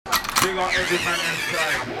Big up every man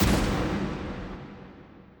inside.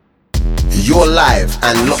 You're live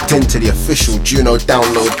and locked into the official Juno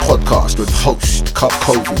Download podcast with host Cup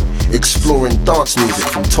Kovu, exploring dance music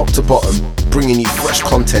from top to bottom, bringing you fresh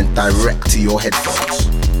content direct to your headphones.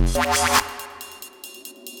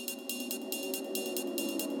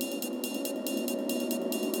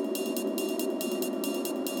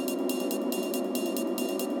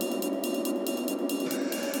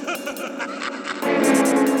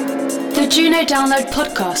 The Juno Download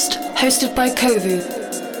podcast, hosted by Kovu.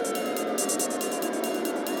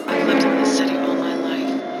 I've lived in this city all my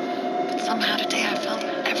life, but somehow today I felt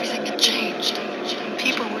everything had changed.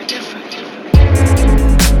 People were different.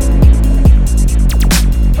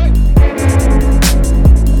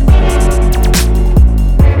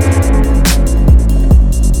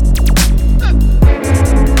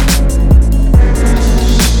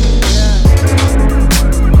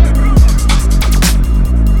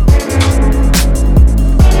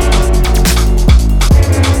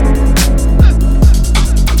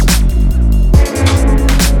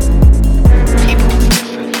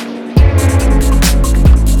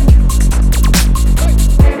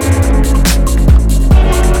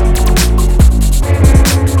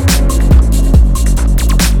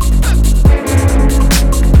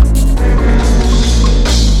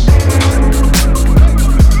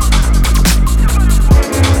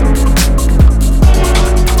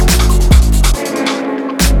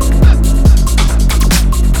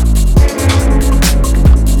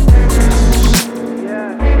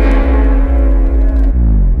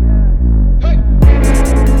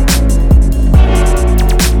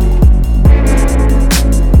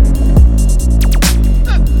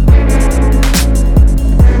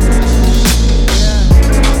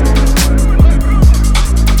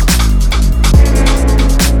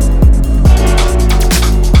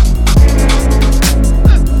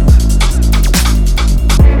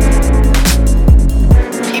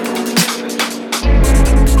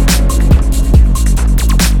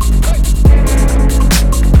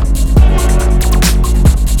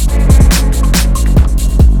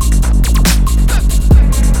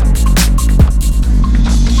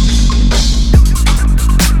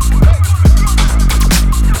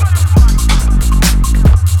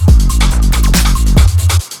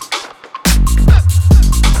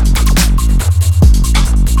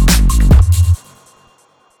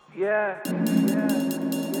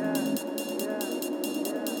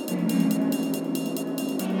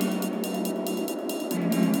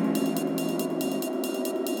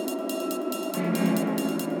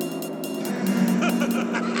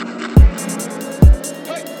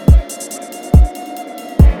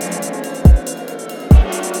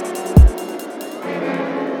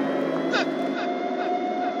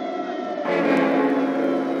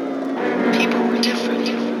 People were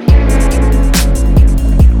different.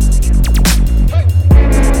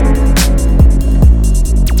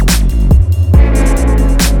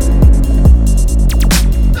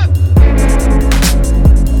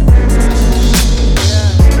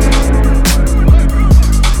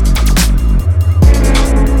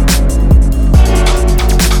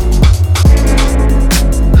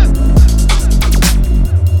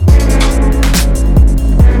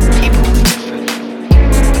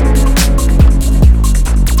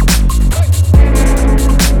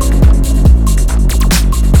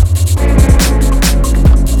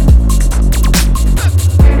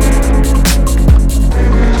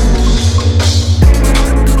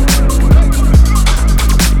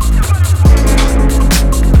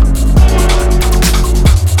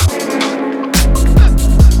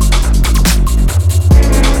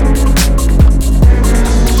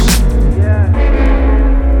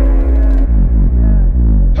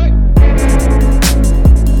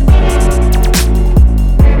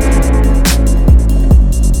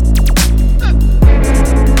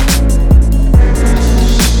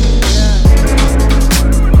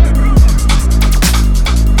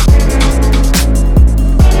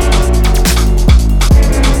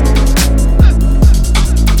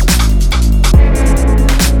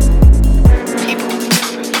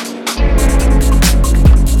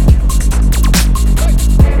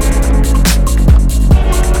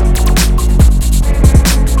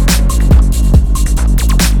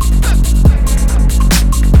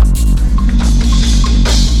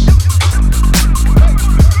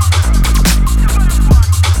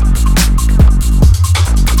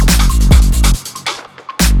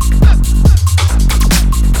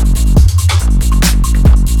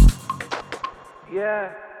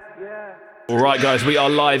 All right, guys, we are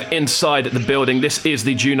live inside the building. This is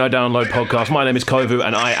the Juno Download Podcast. My name is Kovu,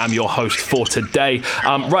 and I am your host for today.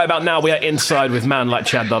 Right about now, we are inside with man like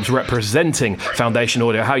Chad Dubz, representing Foundation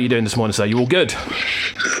Audio. How are you doing this morning, sir? You all good?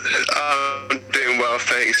 I'm doing well,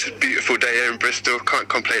 thanks. Beautiful day here in Bristol. Can't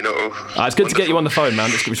complain at all. It's good to get you on the phone, man.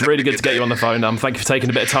 It's really good to get you on the phone. Thank you for taking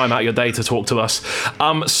a bit of time out of your day to talk to us.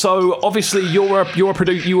 So obviously you were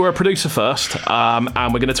a producer first,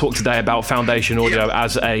 and we're going to talk today about Foundation Audio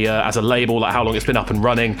as a label, like how long it's been up and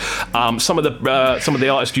running, some of the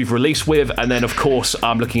artists you've released with, and then of course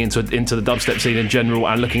looking into the dubstep scene in general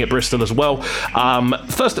and looking at Bristol as well.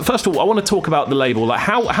 First of all, I want to talk about the label. Like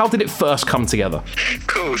how did it first come together?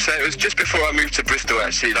 Cool. So it was just before I moved to Bristol,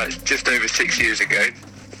 actually, like just over 6 years ago.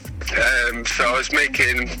 So I was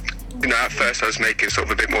making, at first I was making sort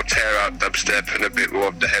of a bit more tear-out dubstep and a bit more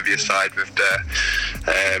of the heavier side with the,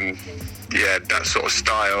 that sort of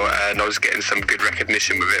style, and I was getting some good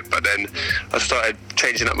recognition with it. But then I started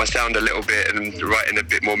changing up my sound a little bit and writing a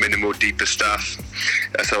bit more minimal, deeper stuff.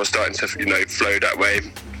 So I was starting to, flow that way.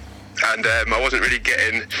 And I wasn't really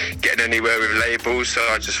getting anywhere with labels, so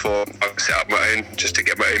I just thought I'd set up my own just to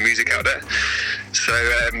get my own music out there. So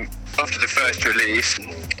after the first release,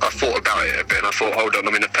 I thought about it a bit, and I thought, hold on,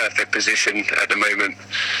 I'm in a perfect position at the moment,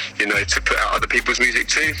 to put out other people's music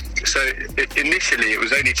too. So initially, it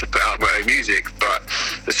was only to put out my own music, but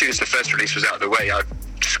as soon as the first release was out of the way, I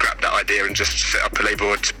scrapped that idea and just set up a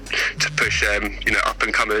label to push, up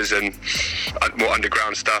and comers and more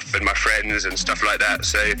underground stuff and my friends and stuff like that.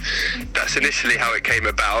 So that's initially how it came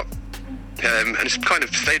about. And it's kind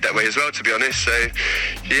of stayed that way as well, to be honest. So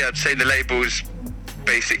yeah, I'd say the label's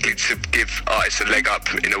basically to give artists a leg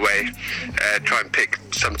up in a way, try and pick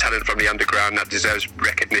some talent from the underground that deserves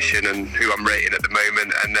recognition and who I'm rating at the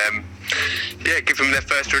moment, and give them their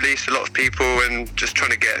first release, a lot of people, and just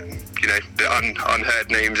trying to get the unheard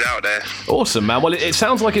names out there. Awesome, man. Well, it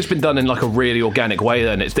sounds like it's been done in like a really organic way.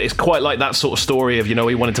 Then it's quite like that sort of story of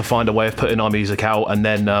we wanted to find a way of putting our music out, and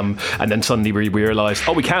then suddenly we realised,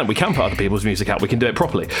 we can put other people's music out. We can do it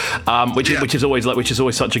properly, which is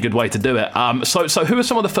always such a good way to do it. So who are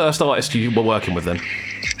some of the first artists you were working with then?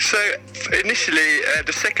 So initially,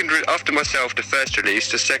 after myself, the first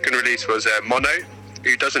release, the second release was Mono,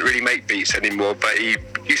 who doesn't really make beats anymore, but he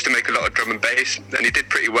used to make a lot of drum and bass, and he did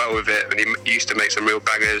pretty well with it, and he used to make some real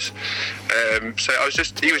bangers. So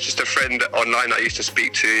he was just a friend online I used to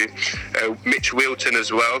speak to. Mitch Wilton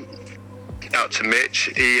as well. Out to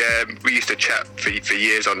Mitch. We used to chat for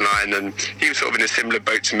years online, and he was sort of in a similar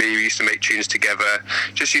boat to me. We used to make tunes together,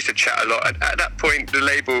 just used to chat a lot. And at that point, the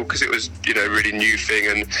label, because it was a really new thing,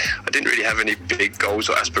 and I didn't really have any big goals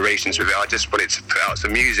or aspirations with it. I just wanted to put out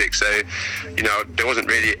some music. So there wasn't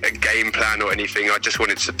really a game plan or anything. I just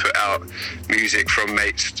wanted to put out music from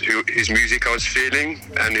mates whose music I was feeling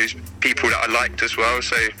and whose people that I liked as well.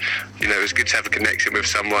 So it was good to have a connection with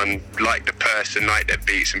someone, like the person, like their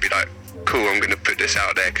beats, and be like, cool, I'm going to put this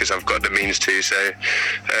out there because I've got the means to. So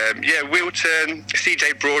Wilton,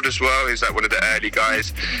 CJ Broad as well, who's like one of the early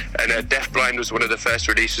guys, and Deafblind was one of the first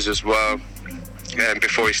releases as well,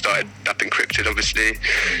 before he started up encrypted, obviously.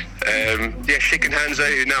 Chicken Hanzo,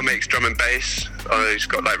 who now makes drum and bass. He's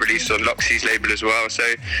got released on Loxy's label as well. So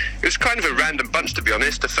it was kind of a random bunch, to be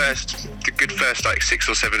honest. The good first 6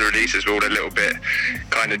 or 7 releases were all a little bit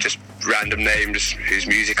kind of just random names whose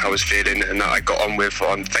music I was feeling and that I got on with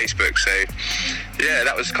on Facebook. So yeah,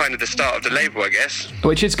 that was kind of the start of the label, I guess.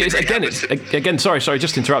 Which is again, sorry,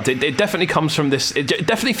 just to interrupt. It definitely comes from this. It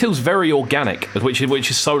definitely feels very organic, which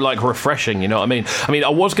is so refreshing. You know what I mean? I mean, I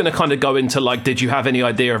was going to kind of go into did you have any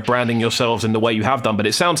idea of branding yourselves in the way you have done? But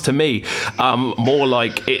it sounds to me more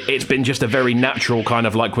like it's been just a very natural kind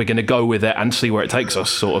of we're going to go with it and see where it takes us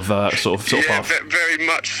sort of path. Very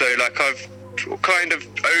much so. I've kind of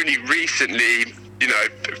only recently,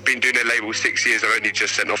 I've been doing a label 6 years. I've only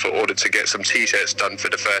just sent off an order to get some t-shirts done for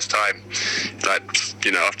the first time.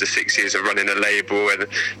 After 6 years of running a label, and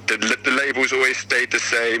the label's always stayed the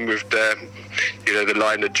same with the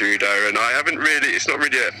line of Juno, and I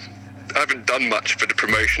haven't done much for the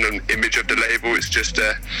promotion and image of the label. It's just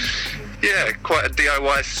quite a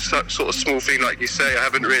DIY sort of small thing, like you say. I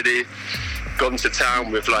haven't really gone to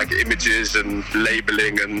town with images and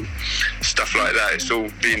labeling and stuff like that. It's all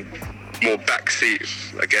been more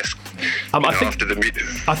backseat, I guess. I think after the meeting.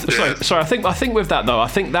 Sorry. I think with that though, I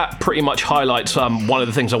think that pretty much highlights one of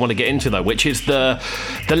the things I want to get into though, which is the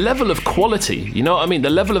level of quality. You know what I mean? The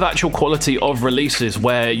level of actual quality of releases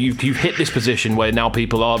where you've hit this position where now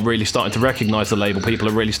people are really starting to recognise the label. People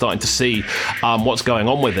are really starting to see what's going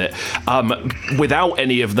on with it, without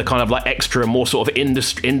any of the kind of like extra, more sort of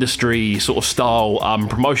industry sort of style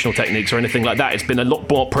promotional techniques or anything like that. It's been a lot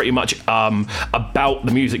more pretty much about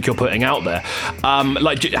the music you're putting out there.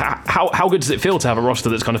 How good does it feel to have a roster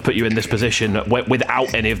that's kind of put you in this position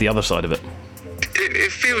without any of the other side of it?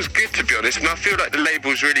 It feels good, to be honest, and I feel like the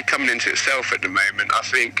label's really coming into itself at the moment. I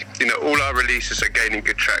think, all our releases are gaining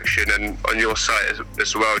good traction, and on your site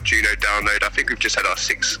as well, Juno Download, I think we've just had our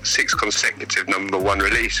six consecutive #1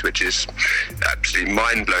 release, which is absolutely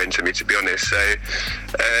mind-blowing to me, to be honest. So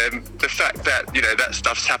the fact that, that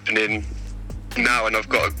stuff's happening now, and I've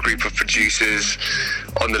got a group of producers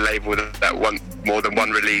on the label that want more than one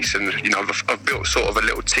release, and I've built sort of a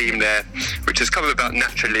little team there, which has come about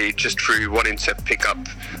naturally just through wanting to pick up,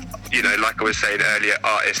 like I was saying earlier,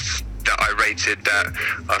 artists that I rated that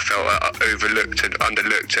I felt are overlooked and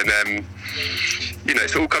underlooked, and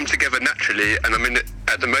it's all come together naturally. And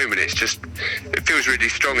at the moment, it feels really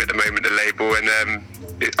strong at the moment, the label, and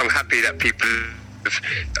I'm happy that people.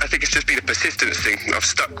 I think it's just been a persistence thing. I've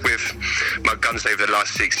stuck with my guns over the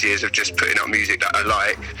last 6 years of just putting out music that I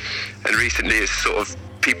like, and recently it's sort of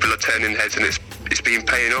people are turning heads, and it's been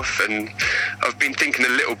paying off, and I've been thinking a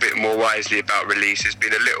little bit more wisely about releases,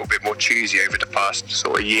 been a little bit more choosy over the past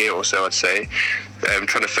sort of year or so, I'd say.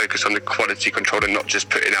 Trying to focus on the quality control and not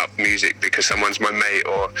just putting out music because someone's my mate,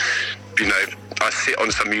 or I sit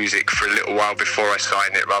on some music for a little while before I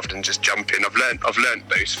sign it rather than just jump in. I've learned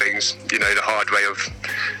those things, the hard way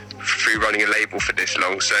through running a label for this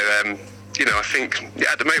long. So I think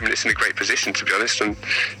at the moment it's in a great position, to be honest, and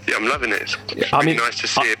I'm loving it. It's really nice to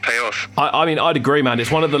see it pay off. I'd agree, man. It's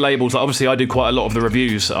one of the labels that obviously I do quite a lot of the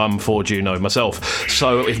reviews for Juno myself.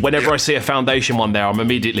 So whenever I see a Foundation one there, I'm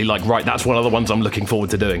immediately like, right, that's one of the ones I'm looking forward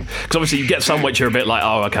to doing. Because obviously you get some which are a bit like,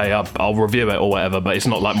 oh, okay, I'll review it or whatever, but it's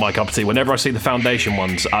not like my cup of tea. Whenever I see the Foundation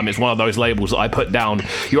ones, it's one of those labels that I put down.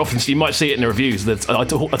 You might see it in the reviews. That I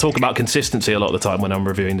talk about consistency a lot of the time when I'm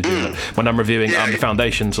reviewing the Juno, when I'm reviewing the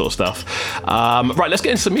Foundation sort of stuff. Right, let's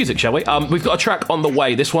get into some music, shall we? We've got a track on the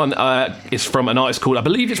way. This one is from an artist called, I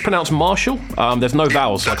believe it's pronounced Marshall. There's no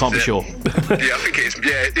vowels, so I can't be sure. I think it is.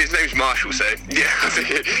 Yeah, his name's Marshall, so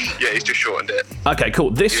he's just shortened it. Okay,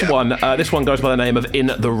 cool. This one goes by the name of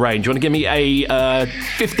In the Rain. Do you want to give me a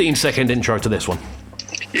 15-second intro to this one?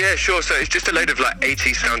 Yeah, sure. So it's just a load of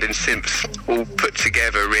 80s sounding synths all put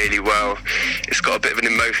together really well. It's got a bit of an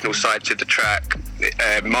emotional side to the track.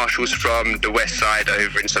 Marshall's from the west side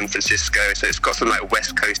over in San Francisco, so it's got some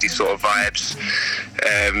west coasty sort of vibes.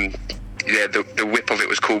 The whip of it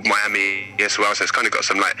was called Miami as well, so it's kind of got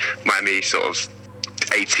some Miami sort of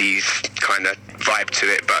 80s kind of vibe to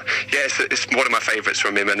it. But yeah, it's one of my favourites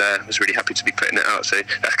from him, and I was really happy to be putting it out. So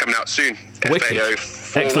that's coming out soon.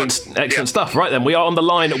 Excellent stuff. Right then, we are on the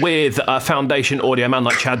line with Foundation Audio, man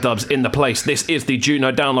like Chad Dubz in the place. This is the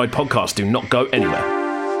Juno Download podcast. Do not go anywhere.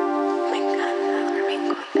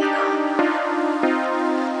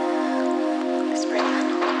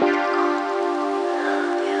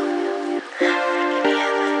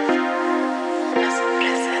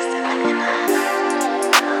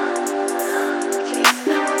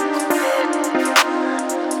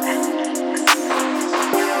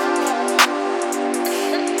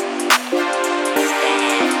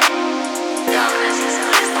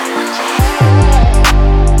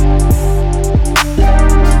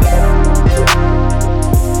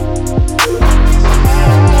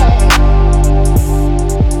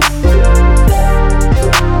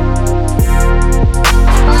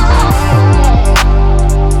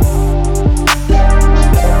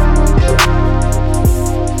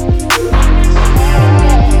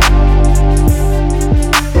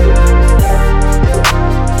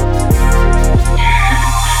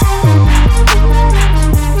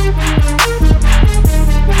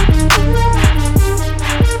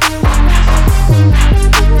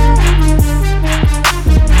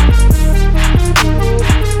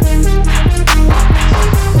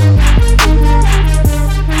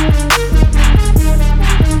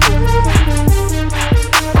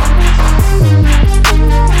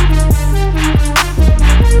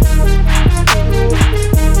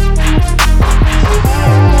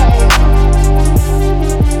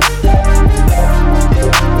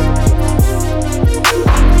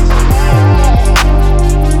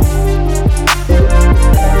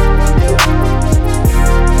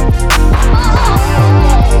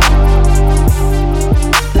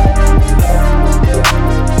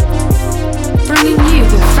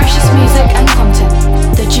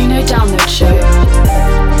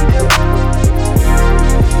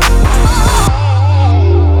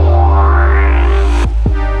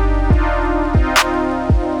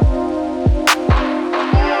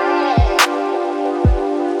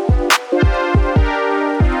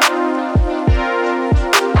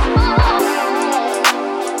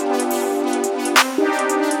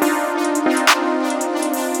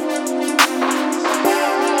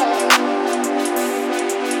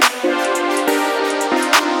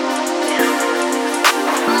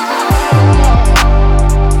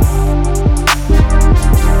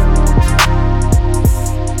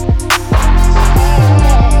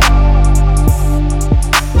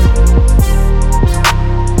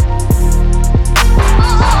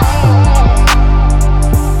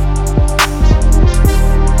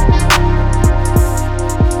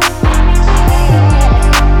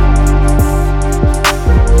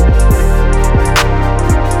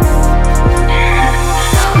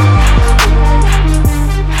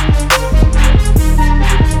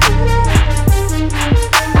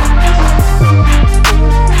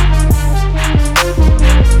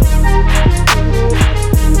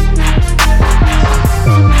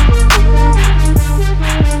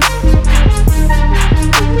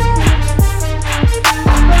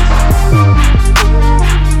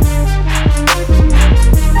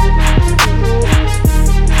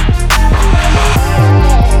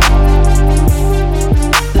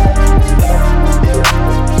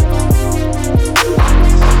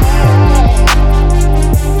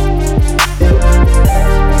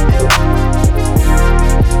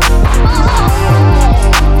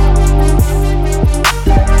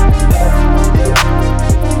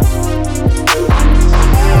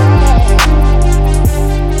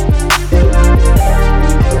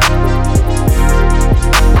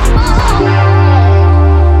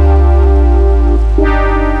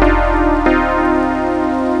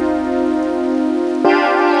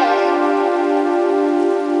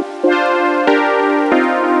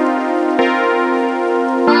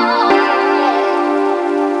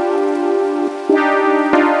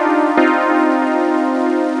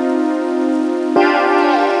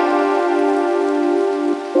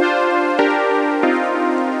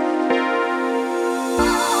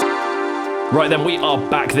 Right then, we are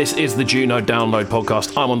back. This is the Juno Download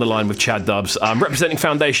Podcast. I'm on the line with Chad Dubz, representing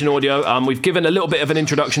Foundation Audio. We've given a little bit of an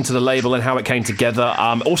introduction to the label and how it came together.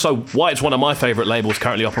 Also, why it's one of my favourite labels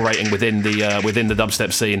currently operating within the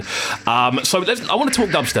dubstep scene. I want to talk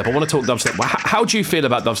dubstep. How do you feel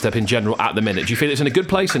about dubstep in general at the minute? Do you feel it's in a good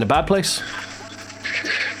place, in a bad place?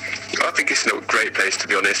 I think it's not a great place, to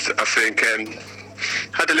be honest. I think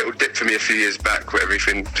had a little dip for me a few years back where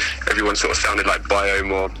everyone sort of sounded like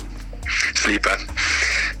Biome or Sleeper,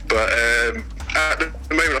 but at the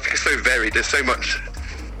moment I think it's so varied. There's so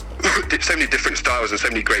many different styles and so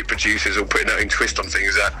many great producers all putting their own twist on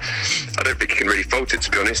things that I don't think you can really fault it,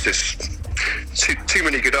 to be honest. There's too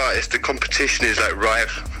many good artists. The competition is like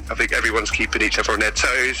rife. I think everyone's keeping each other on their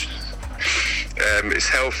toes. It's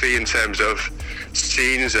healthy in terms of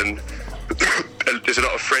scenes, and there's a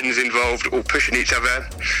lot of friends involved all pushing each other.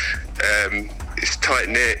 It's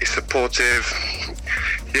tight-knit, it's supportive.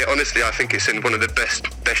 Yeah, honestly, I think it's in one of the best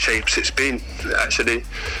shapes it's been, actually,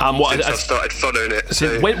 since I started following it.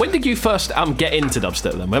 So. When did you first get into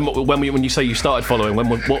dubstep then? When you say you started following,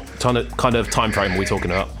 what kind of time frame are we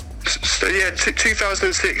talking about? So yeah,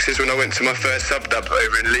 2006 is when I went to my first sub-dub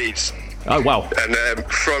over in Leeds. Oh, wow. And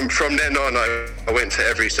from then on, I went to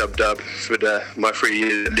every sub-dub for my 3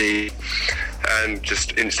 years at Leeds, and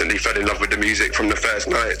just instantly fell in love with the music from the first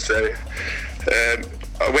night. So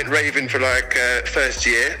I went raving for first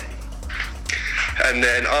year, and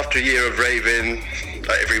then after a year of raving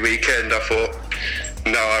every weekend, I thought,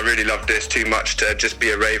 no, I really love this too much to just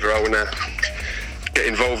be a raver. I want to get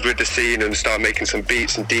involved with the scene and start making some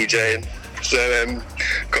beats and DJing. So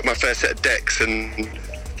got my first set of decks and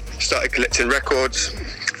started collecting records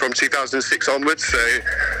from 2006 onwards. So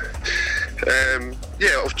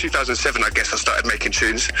of 2007, I guess I started making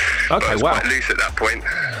tunes. Okay, I was quite loose at that point.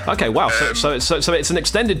 Okay, wow. So it's an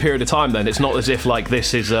extended period of time then. It's not as if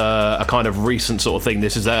this is a kind of recent sort of thing.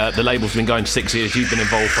 This is the label's been going 6 years. You've been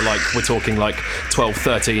involved for we're talking 12,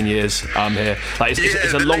 13 years here.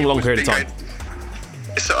 It's a long period of time.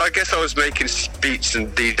 So I guess I was making beats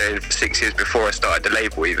and DJing for 6 years before I started the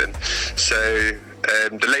label even. So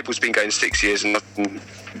the label's been going 6 years, and I've been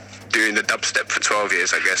doing the dubstep for 12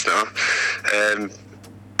 years, I guess now.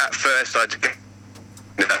 At first, that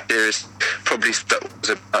years probably was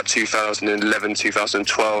about 2011,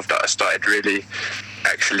 2012 that I started really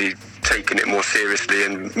actually taking it more seriously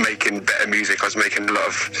and making better music. I was making a lot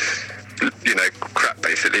of crap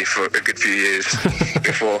basically for a good few years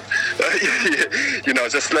before. I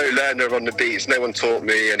was a slow learner on the beats. No one taught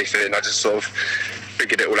me anything. I just sort of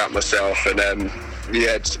figured it all out myself, and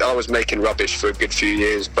I was making rubbish for a good few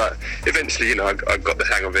years, but eventually, I got the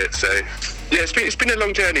hang of it. So yeah, it's been a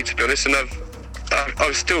long journey, to be honest, and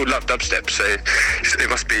I still love dubstep, so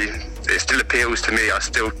it still appeals to me. I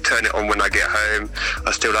still turn it on when I get home.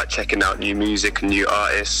 I still like checking out new music and new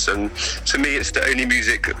artists, and to me it's the only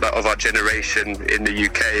music of our generation in the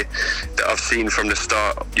UK that I've seen from the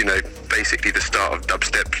start, basically the start of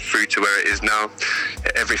dubstep through to where it is now.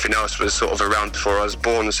 Everything else was sort of around before I was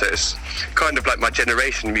born, so it's kind of like my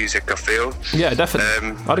generation music, I feel. Yeah,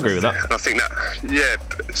 definitely. I'd agree with that. I think that,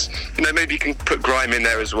 maybe you can put grime in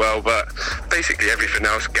there as well, but basically everything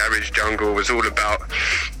else, garage, jungle, was all about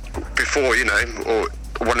before, or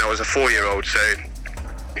when I was a 4-year-old. So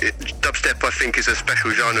dubstep, I think, is a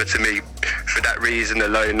special genre to me for that reason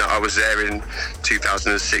alone, that I was there in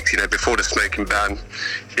 2006, before the smoking ban,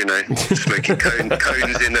 smoking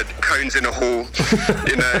cones in a hall,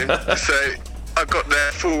 so I got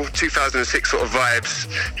their full 2006 sort of vibes,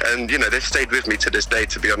 and they've stayed with me to this day,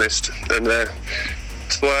 to be honest, and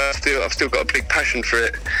that's why I've still got a big passion for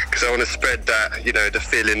it, because I want to spread that, the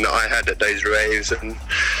feeling that I had at those raves, and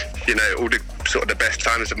all the sort of the best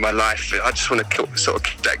times of my life. I just want to sort of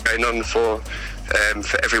keep that going on for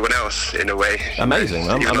everyone else in a way. Amazing,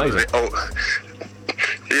 man. Amazing.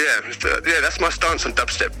 That's my stance on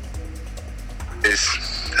dubstep, is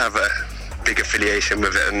have a big affiliation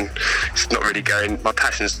with it, and it's not really going. My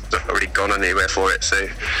passion's not really gone anywhere for it. So,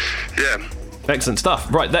 yeah. Excellent stuff.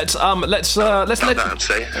 Right, let's have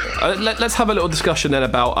a little discussion then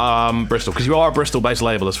about Bristol, because you are a Bristol-based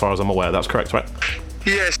label, as far as I'm aware. That's correct, right?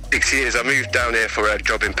 Yeah, 6 years. I moved down here for a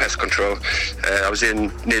job in pest control. I was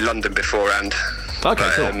near London beforehand. Okay,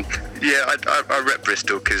 cool. Yeah, I rep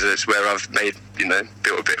Bristol because it's where I've made,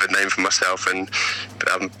 built a bit of a name for myself, and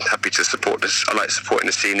I'm happy to support this. I like supporting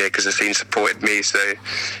the scene here because the scene supported me, so,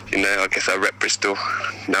 I guess I rep Bristol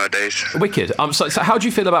nowadays. Wicked. So how do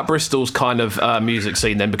you feel about Bristol's kind of music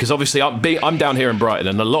scene then? Because obviously I'm down here in Brighton,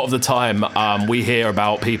 and a lot of the time we hear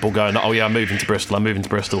about people going, oh yeah, I'm moving to Bristol,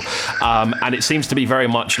 and it seems to be very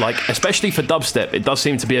much like, especially for dubstep, it does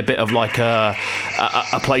seem to be a bit of like a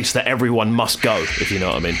place that everyone must go, if you know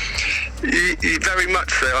what I mean. Very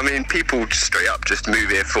much so. I mean, people straight up just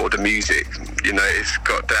move here for the music. It's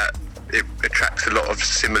got that. It attracts a lot of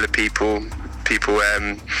similar people.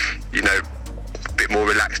 A bit more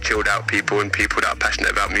relaxed, chilled out people, and people that are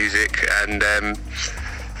passionate about music. And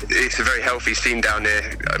it's a very healthy scene down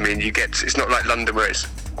here. I mean, it's not like London where it's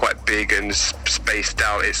quite big and spaced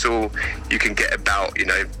out. It's all you can get about,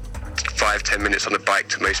 5-10 minutes on a bike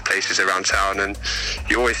to most places around town, and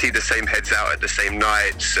you always see the same heads out at the same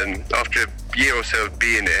nights, and after a year or so of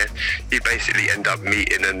being here, you basically end up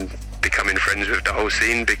meeting and becoming friends with the whole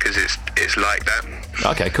scene because it's like that.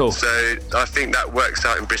 Okay, cool. So I think that works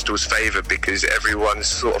out in Bristol's favour because everyone's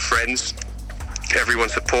sort of friends. Everyone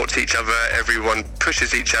supports each other, everyone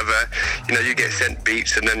pushes each other. You get sent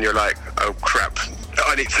beats and then you're like, oh crap,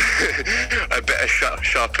 I need to I better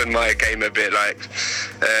sharpen my game a bit,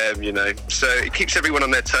 so it keeps everyone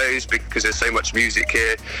on their toes because there's so much music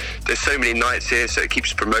here, there's so many nights here, so it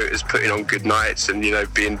keeps promoters putting on good nights and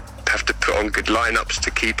have to put on good lineups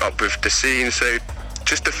to keep up with the scene. So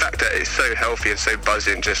just the fact that it's so healthy and so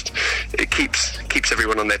buzzing, it keeps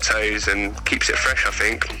everyone on their toes and keeps it fresh, I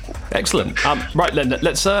think. Excellent. Right, then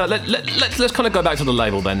let's kind of go back to the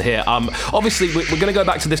label then here. Obviously, we're going to go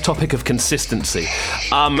back to this topic of consistency.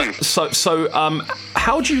 So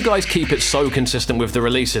how do you guys keep it so consistent with the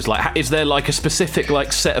releases? Like, is there like a specific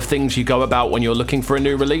set of things you go about when you're looking for a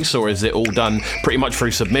new release, or is it all done pretty much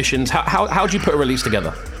through submissions? How do you put a release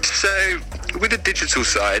together? So with the digital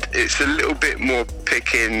side, it's a little bit more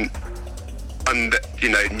picking under,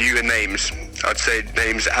 newer names. I'd say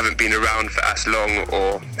names that haven't been around for as long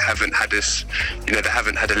or haven't had they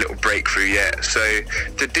haven't had a little breakthrough yet. So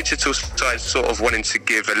the digital side sort of wanting to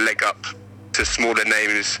give a leg up to smaller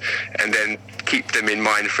names and then keep them in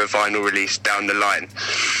mind for a vinyl release down the line.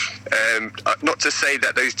 Not to say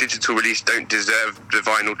that those digital releases don't deserve the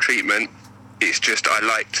vinyl treatment. It's just I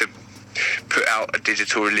like to put out a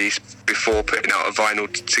digital release before putting out a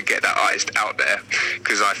vinyl to get that artist out there,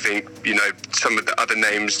 because I think some of the other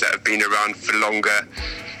names that have been around for longer,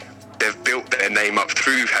 they've built their name up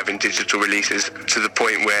through having digital releases to the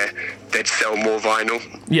point where they'd sell more vinyl.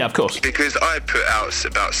 Yeah, of course. Because I put out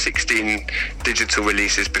about 16 digital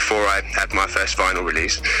releases before I had my first vinyl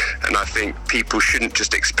release, and I think people shouldn't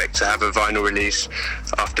just expect to have a vinyl release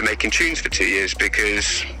after making tunes for 2 years,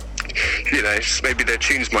 because maybe their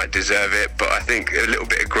tunes might deserve it, but I think a little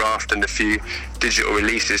bit of graft and a few digital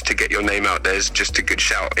releases to get your name out there is just a good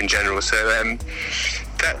shout in general. So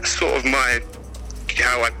that's sort of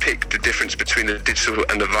how I pick the difference between the digital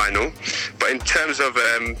and the vinyl. But in terms of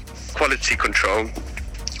quality control,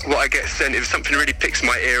 what I get sent, if something really picks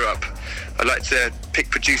my ear up, I like to pick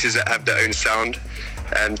producers that have their own sound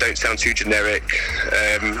and don't sound too generic.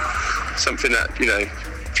 Something that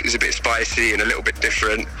is a bit spicy and a little bit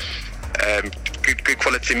different. Good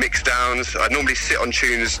quality mix downs. I normally sit on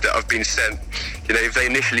tunes that I've been sent. If they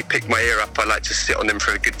initially pick my ear up, I like to sit on them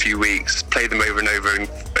for a good few weeks, play them over and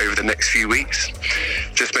over the next few weeks.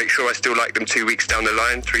 Just make sure I still like them 2 weeks down the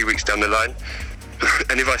line, 3 weeks down the line.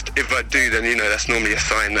 And if I do, then that's normally a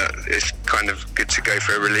sign that it's kind of good to go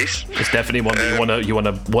for a release. It's definitely one that you want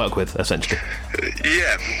to work with, essentially.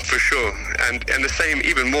 Yeah, for sure. And the same,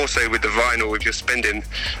 even more so with the vinyl. If you're spending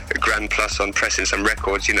 $1,000+ on pressing some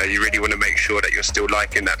records, you really want to make sure that you're still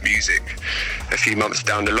liking that music a few months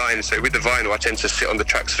down the line. So with the vinyl, I tend to sit on the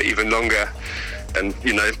tracks for even longer, and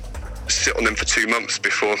sit on them for 2 months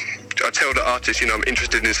before I tell the artist, I'm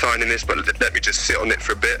interested in signing this, but let me just sit on it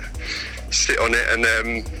for a bit. Sit on it, and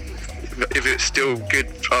if it's still good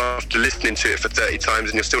after listening to it for 30 times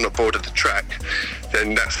and you're still not bored of the track,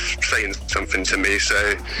 then that's saying something to me. So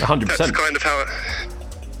 100%. That's kind of how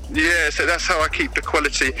so that's how I keep the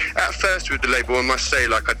quality. At first with the label, I must say,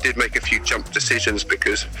 I did make a few jump decisions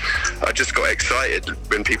because I just got excited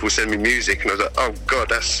when people send me music, and I was like, oh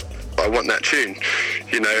god, I want that tune,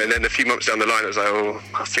 and then a few months down the line I was like, oh,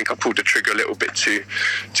 I think I pulled the trigger a little bit too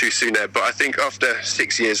soon there. But I think after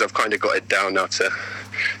 6 years I've kind of got it down now to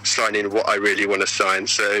sign in what I really want to sign.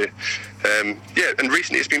 So And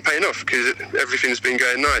recently it's been paying off because everything's been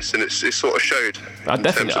going nice, and it's sort of showed.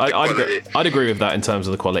 I'd agree with that in terms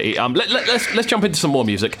of the quality. Let's jump into some more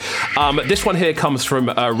music. This one here comes from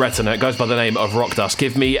Retina. It goes by the name of Rock Dust.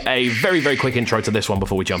 Give me a very, very quick intro to this one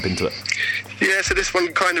before we jump into it. Yeah, so this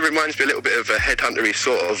one kind of reminds me a little bit of a Headhunter-y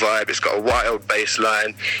sort of vibe. It's got a wild bass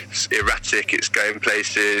line, it's erratic, it's going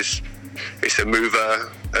places, it's a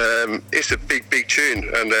mover. It's a big tune,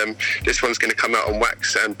 and this one's going to come out on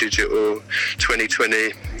Wax and Digital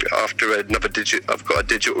 2020 after another I've got a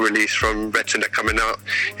digital release from Retina coming out.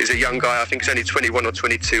 He's a young guy, I think he's only 21 or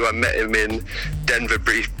 22. I met him in Denver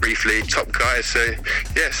briefly, top guy, so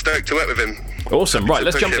yeah, stoked to work with him. Awesome. Right,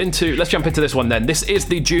 let's jump into this one then. This is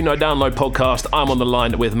the Juno Download podcast. I'm on the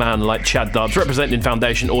line with man like Chad Dubz, representing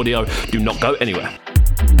Foundation Audio. Do not go anywhere.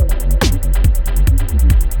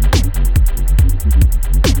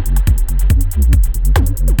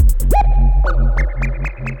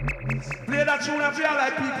 Play that tune and feel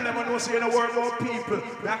like people, them know say you don't work about people.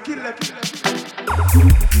 Now kill them.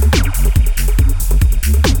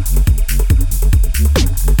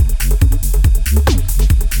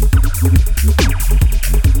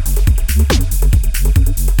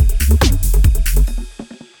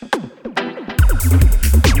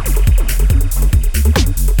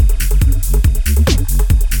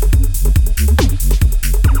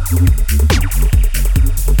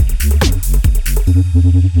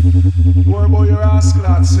 Worry about your ass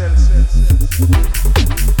clad self.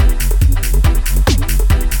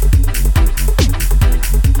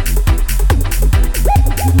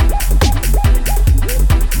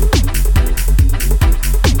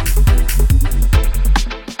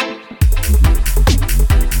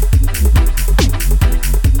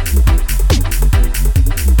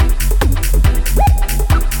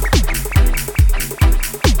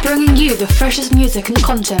 Bringing you the freshest music and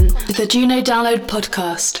content with the Juno Download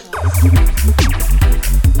podcast.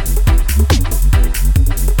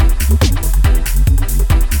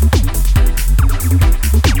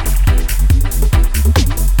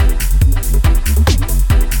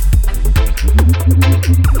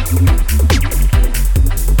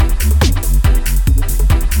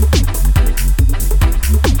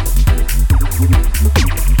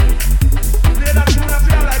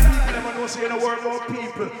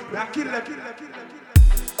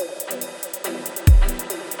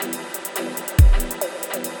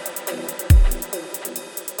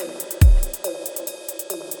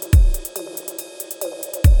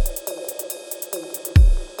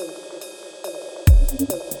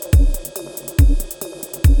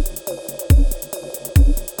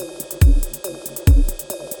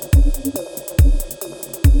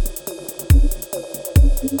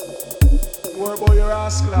 Worry about your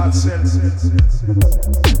ass clad self.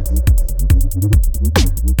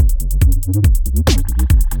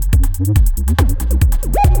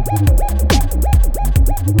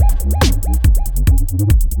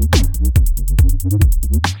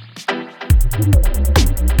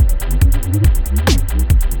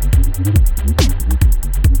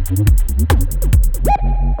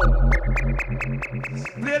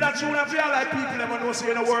 Play that tune and feel like people, them know say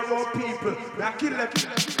you don't work about people. Now kill them.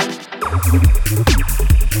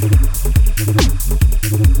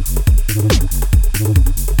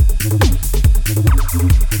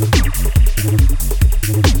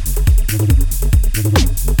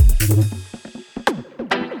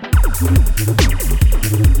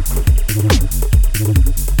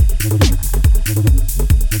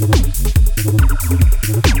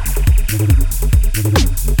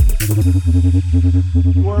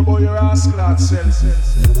 Worry about your ass clad self.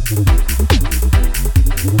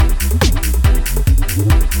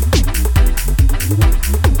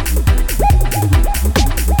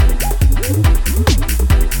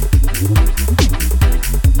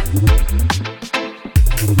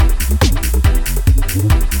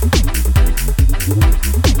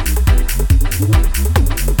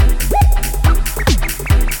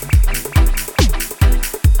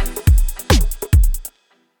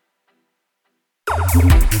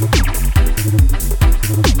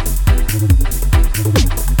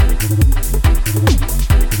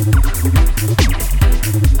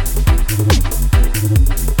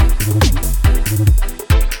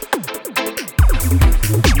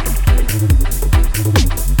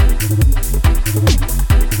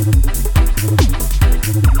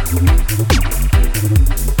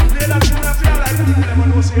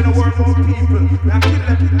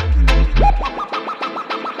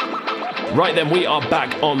 Right then, we are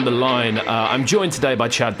back on the line. I'm joined today by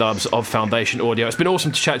Chad Dubz of Foundation Audio. It's been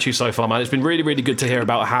awesome to chat to you so far, man. It's been really, really good to hear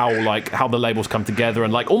about how the labels come together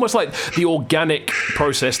and almost like the organic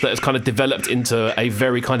process that has kind of developed into a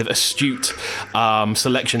very kind of astute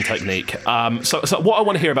selection technique. So what I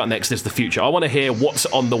want to hear about next is the future. I want to hear what's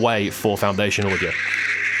on the way for Foundation Audio.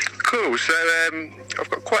 Cool. So I've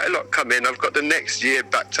got quite a lot coming. I've got the next year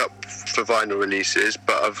backed up for vinyl releases,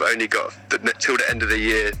 but I've only got till the end of the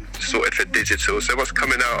year sorted for digital. So what's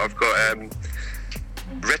coming out, I've got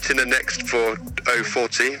Retina next for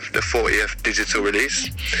 040, the 40th digital release.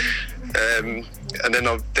 And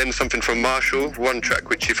then something from Marshall, one track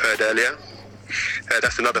which you've heard earlier.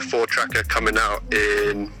 That's another 4-tracker coming out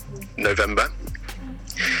in November.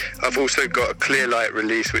 I've also got a Clear Light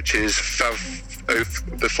release, which is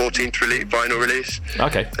the 14th vinyl release.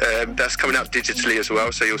 Okay. That's coming out digitally as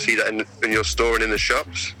well, so you'll see that in your store and in the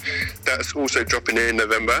shops. That's also dropping in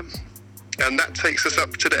November, and that takes us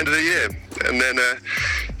up to the end of the year. And then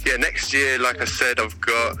next year, like I said, I've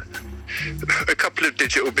got a couple of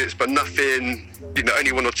digital bits, but nothing,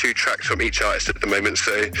 only 1 or 2 tracks from each artist at the moment,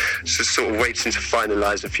 so just sort of waiting to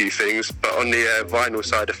finalise a few things. But on the vinyl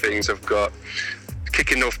side of things, I've got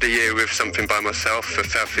kicking off the year with something by myself for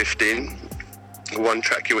Fav 15, one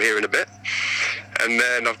track you'll hear in a bit. And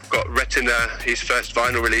then I've got Retina, his first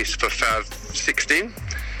vinyl release for Fav 16.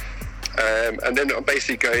 And then I'm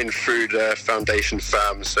basically going through the Foundation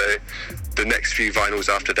fam, so the next few vinyls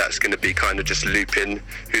after that's going to be kind of just looping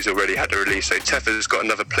who's already had a release. So Teffer's got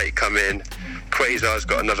another plate come in, Quasar's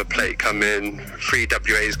got another plate come in,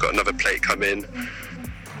 3WA's got another plate come in,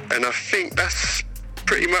 and I think that's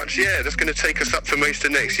pretty much, that's going to take us up for most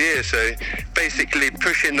of next year. So basically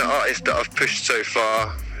pushing the artists that I've pushed so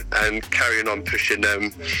far and carrying on pushing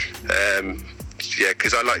them,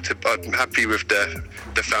 because I'm happy with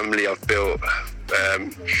the family I've built.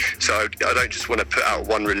 So I don't just want to put out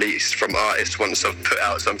one release from artists once I've put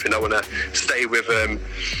out something. I want to stay with them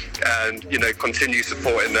and continue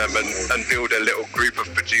supporting them and build a little group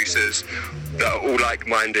of producers that are all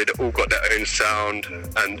like-minded, all got their own sound,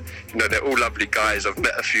 and they're all lovely guys. I've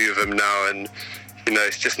met a few of them now, and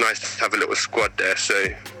it's just nice to have a little squad there.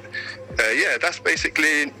 So that's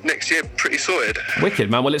basically next year pretty sorted.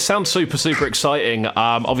 Wicked, man. Well, it sounds super, super exciting.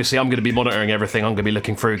 Obviously, I'm going to be monitoring everything. I'm going to be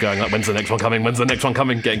looking through, going like, when's the next one coming? When's the next one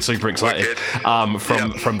coming? Getting super excited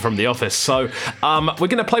from the office. So we're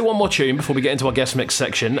going to play one more tune before we get into our guest mix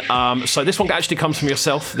section. So this one actually comes from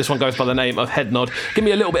yourself. This one goes by the name of Head Nod. Give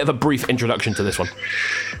me a little bit of a brief introduction to this one.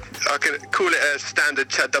 I can call it a standard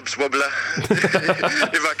Chad Dubz wobbler,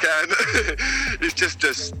 if I can. It's just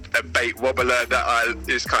a bait wobbler that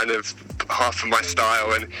is kind of half of my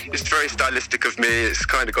style, and it's very stylistic of me. It's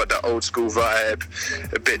kind of got that old school vibe,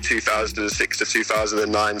 a bit 2006 to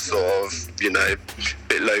 2009 sort of,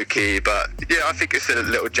 bit low key, but I think it's a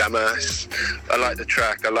little jammer. I like the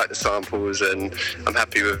track, I like the samples, and I'm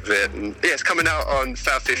happy with it. And it's coming out on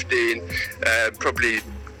Fav 15, probably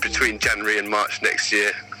between January and March next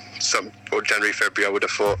year. Or January, February, I would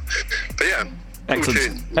have thought. But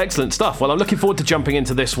Excellent stuff. Well, I'm looking forward to jumping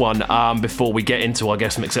into this one before we get into our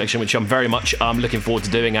guest mix section, which I'm very much looking forward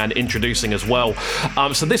to doing and introducing as well.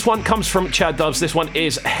 So this one comes from Chad Dubz. This one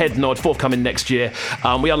is Head Nod, forthcoming next year.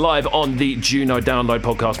 We are live on the Juno Download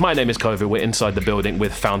podcast. My name is Kovi. We're inside the building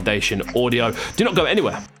with Foundation Audio. Do not go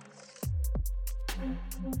anywhere.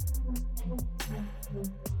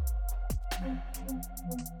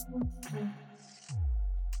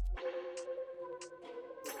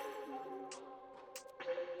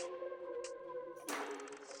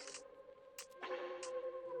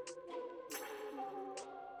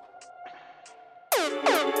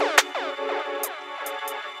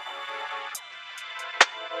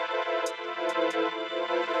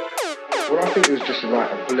 Well, I think it was just like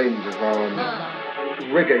a blend of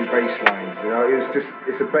reggae bass lines.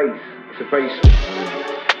 It's a bass.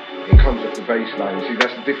 It comes off the bass line. See,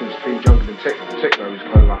 that's the difference between jungle and techno. Techno is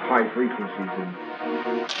kind of like high frequencies,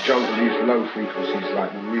 and jungle is low frequencies,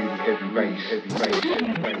 like really heavy bass.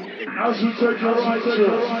 As you take your right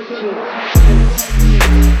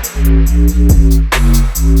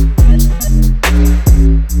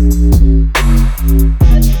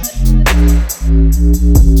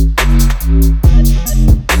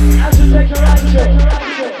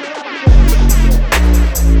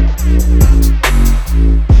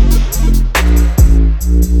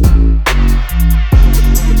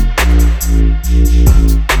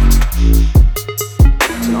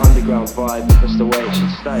It's an underground vibe, that's the way it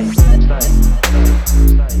should stay.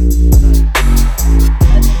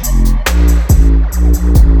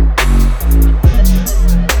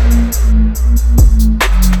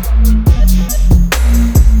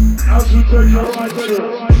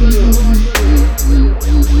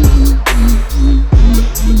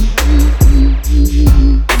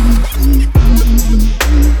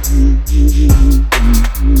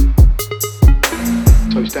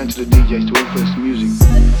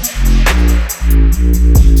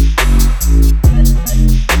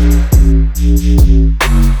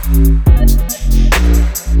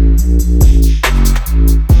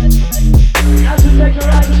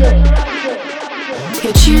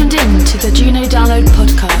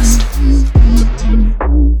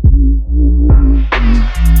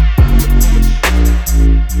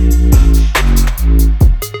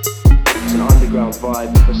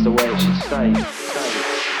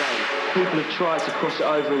 cross it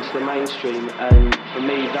over into the mainstream, and for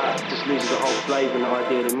me that just loses the whole flavour and the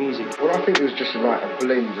idea of the music. Well, I think it was just like a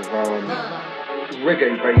blend of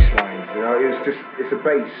reggae bass lines, you know. It's a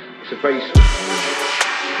bass. It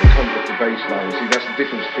comes off the bass line. See, that's the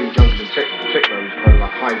difference between jungle and techno. Techno is kind of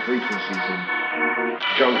like high frequencies, and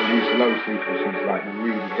jungle is low frequencies, like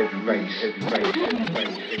really heavy bass.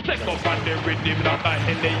 Take off on the rhythm like a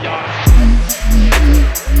Helion.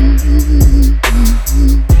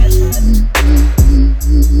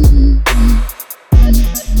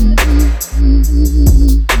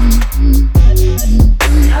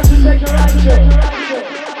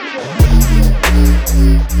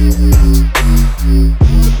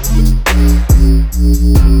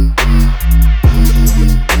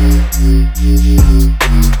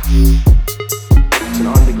 It's an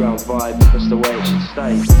underground vibe, that's the way it should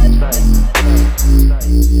stay.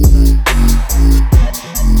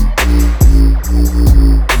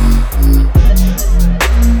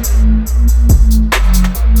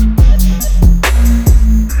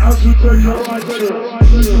 As you take your right to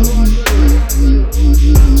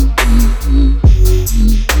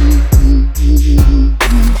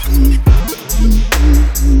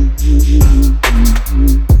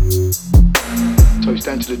So it's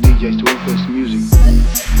down to the DJs to influence the music.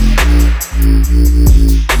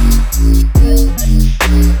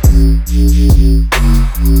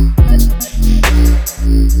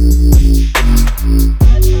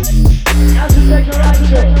 as you take your right to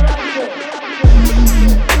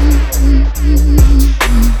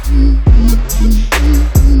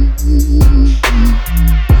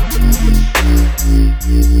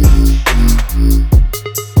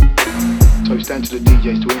So it's down to the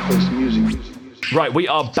DJs to influence the music. Right, we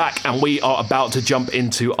are back and we are about to jump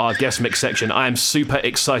into our guest mix section. I am super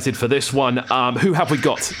excited for this one. Who have we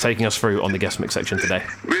got taking us through on the guest mix section today?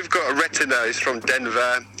 We've got Retina. He's from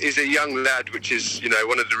Denver. He's a young lad, which is,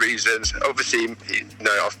 one of the reasons. Obviously,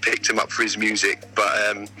 I've picked him up for his music,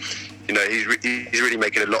 but he's really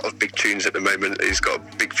making a lot of big tunes at the moment. He's got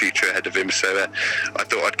a big future ahead of him. So I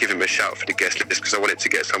thought I'd give him a shout for the guest list because I wanted to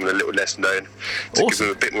get someone a little less known to give him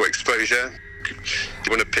a bit more exposure.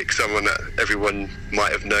 You want to pick someone that everyone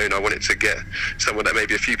might have known. I wanted to get someone that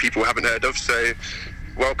maybe a few people haven't heard of. So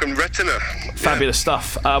welcome, Retina. Fabulous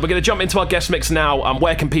stuff. We're going to jump into our guest mix now.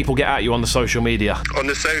 Where can people get at you on the social media? On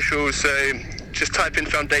the socials, so just type in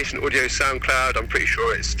Foundation Audio SoundCloud. I'm pretty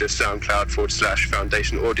sure it's just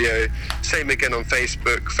SoundCloud/Foundation Audio. Same again on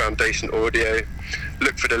Facebook, Foundation Audio.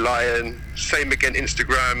 Look for the Lion. Same again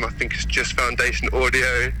Instagram. I think it's just Foundation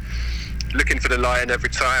Audio. Looking for the Lion every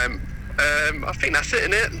time. I think that's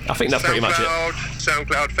it, innit? I think that's pretty much it.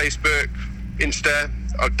 SoundCloud, Facebook, Insta.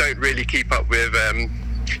 I don't really keep up with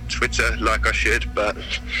Twitter like I should, but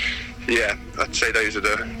yeah, I'd say those are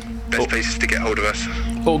the best places to get hold of us.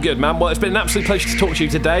 All good, man. Well, it's been an absolute pleasure to talk to you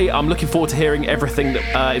today. I'm looking forward to hearing everything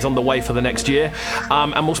that is on the way for the next year,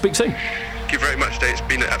 and we'll speak soon. Thank you very much, Dave. It's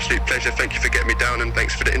been an absolute pleasure. Thank you for getting me down, and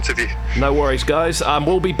thanks for the interview. No worries, guys.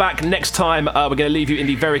 We'll be back next time. We're going to leave you in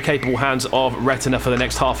the very capable hands of Retina for the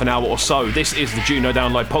next half an hour or so. This is the Juno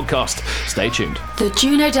Download Podcast. Stay tuned. The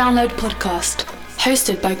Juno Download Podcast,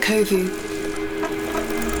 hosted by Kovu.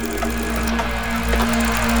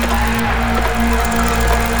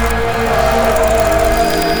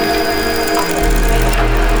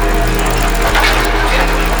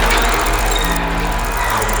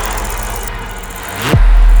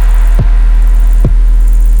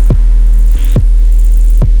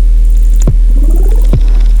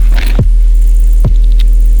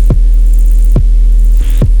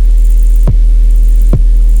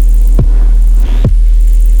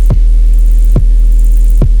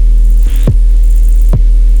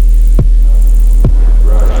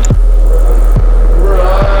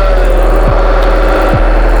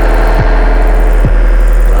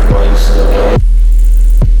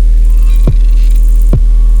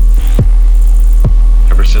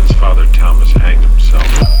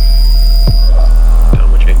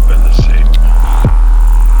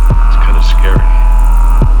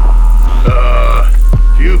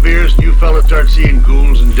 Start seeing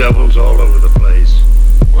ghouls and devils all over the place.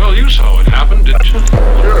 Well, you saw what happened, didn't you?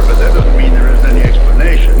 Sure, but that doesn't mean there isn't any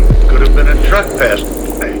explanation. Could have been a truck passed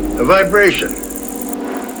by, a vibration.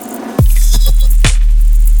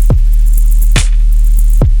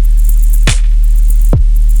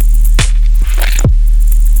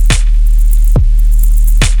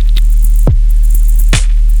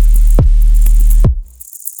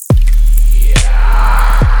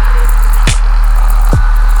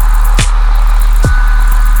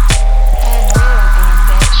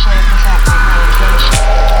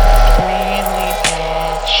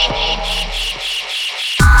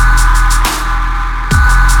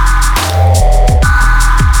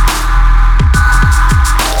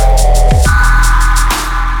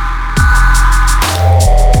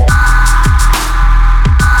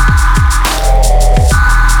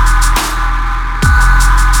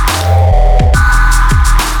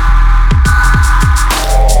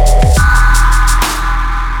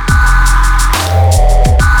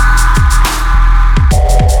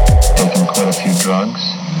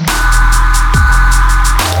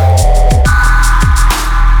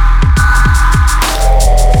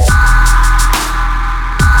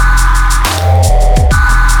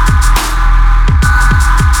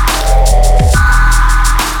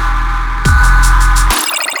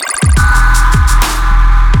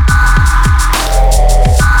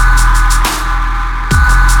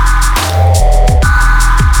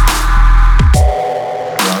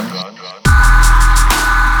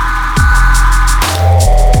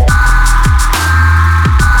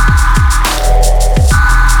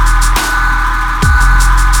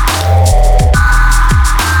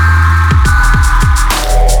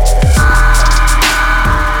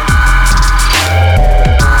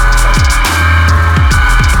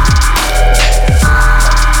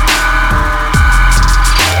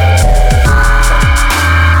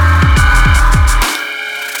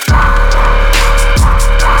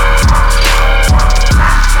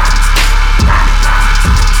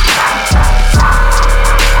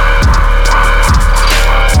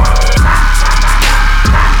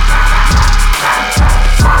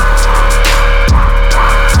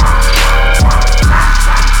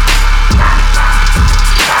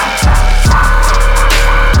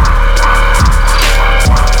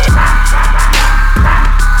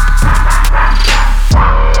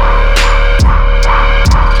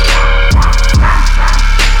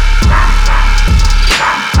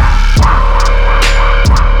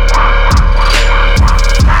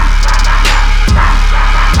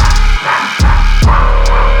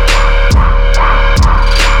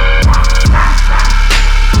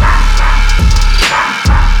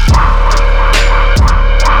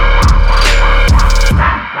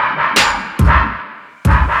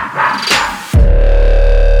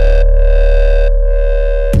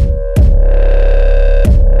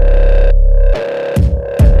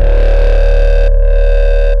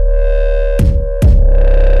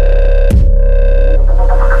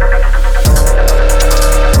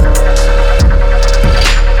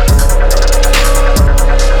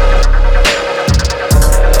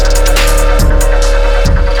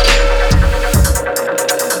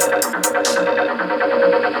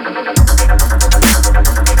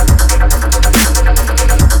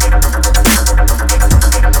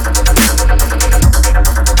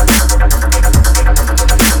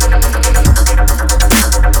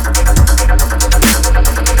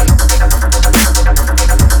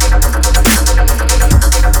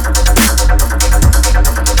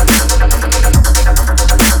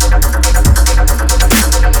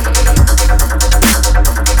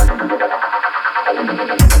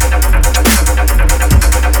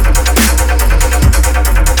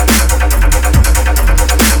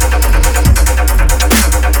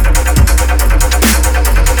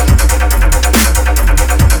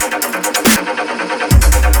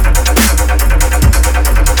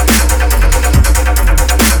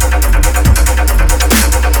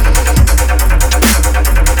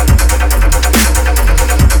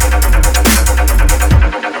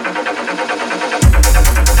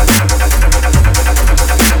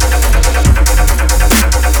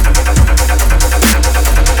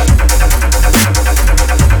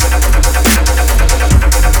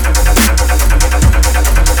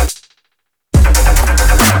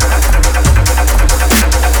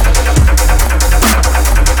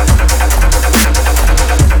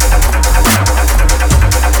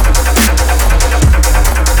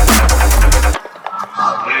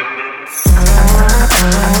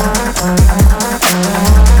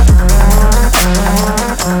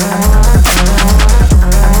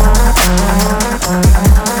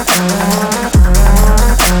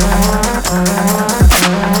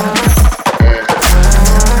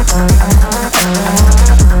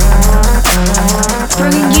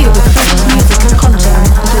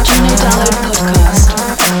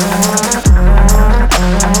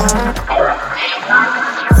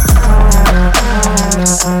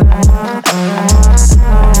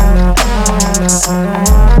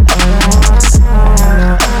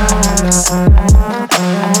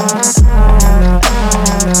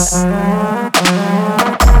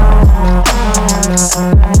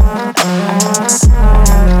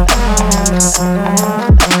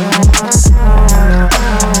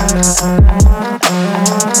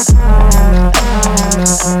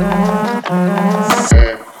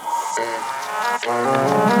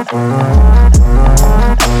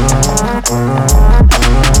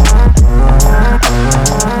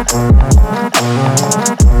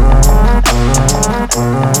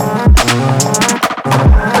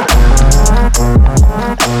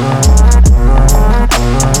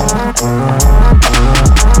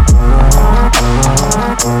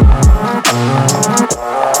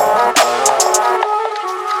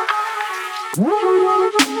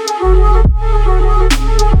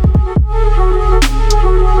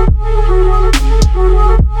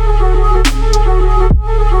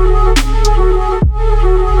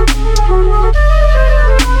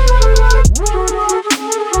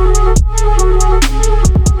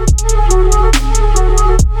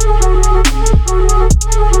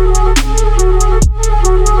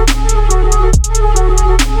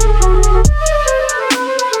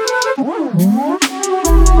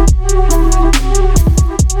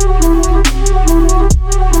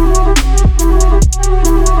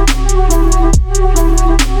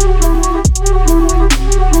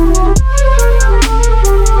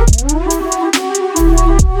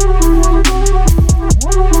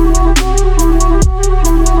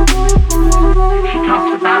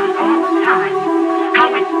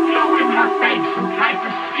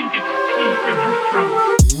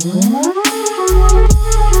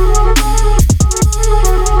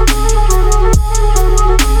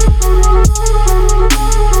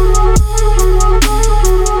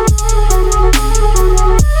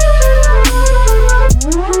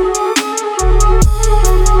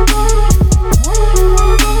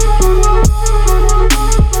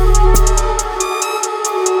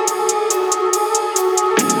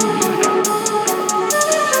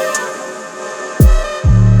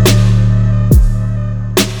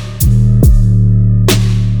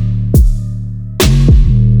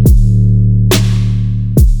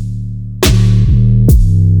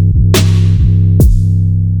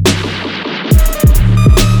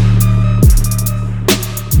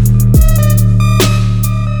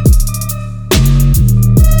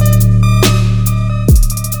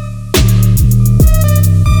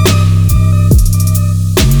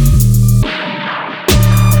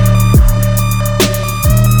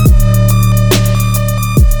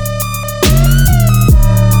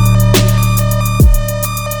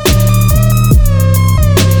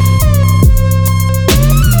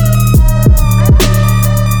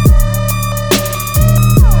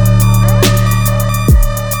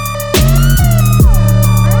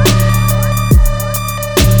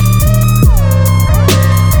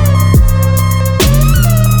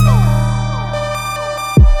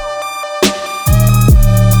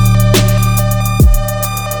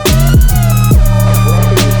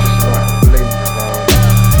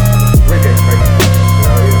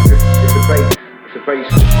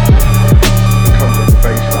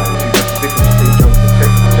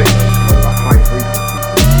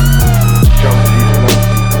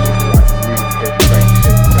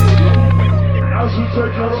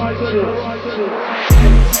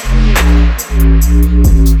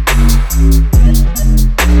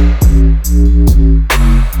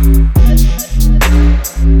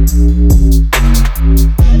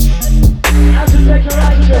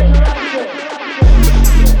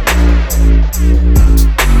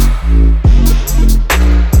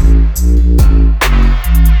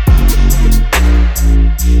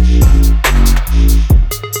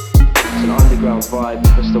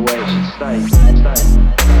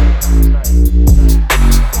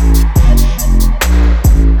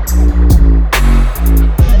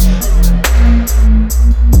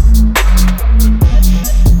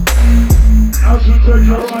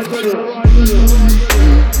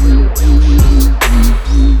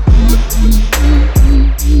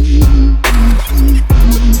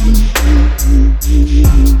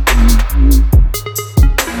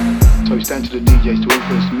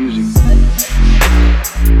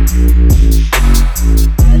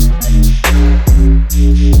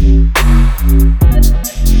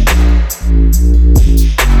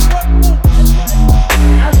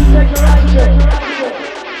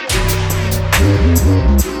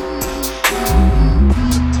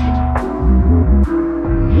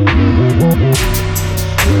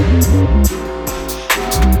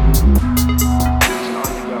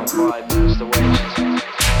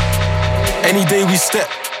 Any day we step,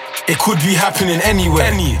 it could be happening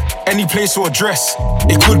anywhere. Any place or address,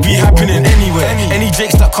 it could be happening anywhere. Any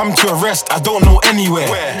jakes that come to arrest, I don't know anywhere.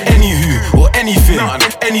 Anywho or anything.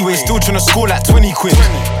 Anyway, still trying to score like 20 quid.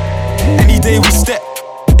 Any day we step,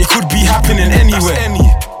 it could be happening anywhere.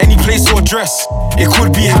 Any place or address, it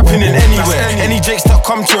could be happening anywhere. Any jakes that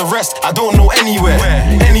come to arrest, I don't know anywhere.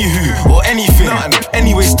 Anywho or anything.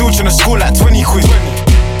 Anyway, still trying to score like 20 quid.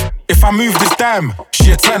 If I move this dime,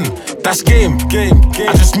 she a 10, that's game.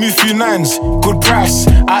 I just move few nines, good price,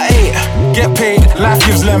 I 8, get paid, life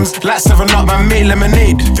gives lems, like 7-Up, man, make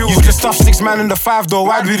lemonade. Used to stuff 6 man in the 5 door,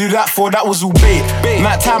 why'd we do that for? That was all bait.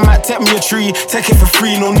 Night time might take me a tree, take it for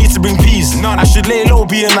free, no need to bring peas. I should lay low,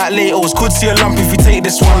 be in that Latos, could see a lump if we take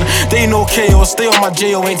this one. They no KO, stay on my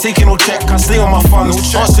JO, ain't taking no check, I stay on my funds.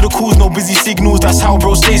 Answer the calls, no busy signals, that's how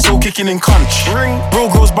bro stay so kicking in cunch. Bro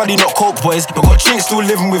grows body, not coke boys, but got chinks still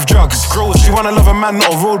living with drugs. She wanna love a man,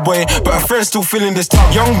 not a road boy, but her friend's still feeling this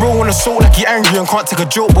tug. Young bro wanna soak like he angry and can't take a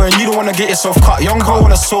joke, boy, and you don't wanna get yourself cut. Young bro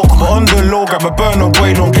wanna soak, but on the low, grab a burner,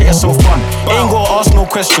 boy, don't get yourself fun. Ain't gotta ask no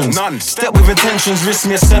questions, none. Step with intentions, risk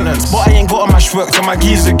me a sentence, but I ain't gotta mash work till my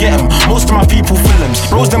geezer get him. Most of my people films,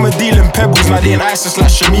 bros them are dealing pebbles, now they in ISIS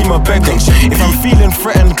like Shamima begging. If I'm feeling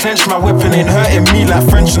threatened, clench my weapon, ain't hurting me like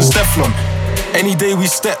French and Stefflon. Any day we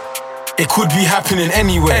step, it could be happening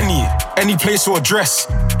anywhere. Any place or address,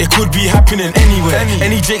 it could be happening anywhere.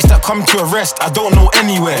 Any jakes that come to arrest, I don't know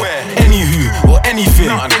anywhere. Anywho or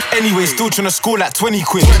anything. Anyway, still trying to score like 20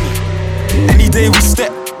 quid. Any day we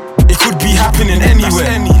step, it could be happening anywhere.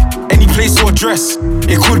 Any place or address,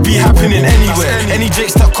 it could be happening anywhere. Any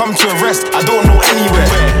jakes that come to arrest, I don't know anywhere.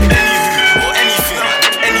 Anywho or anything.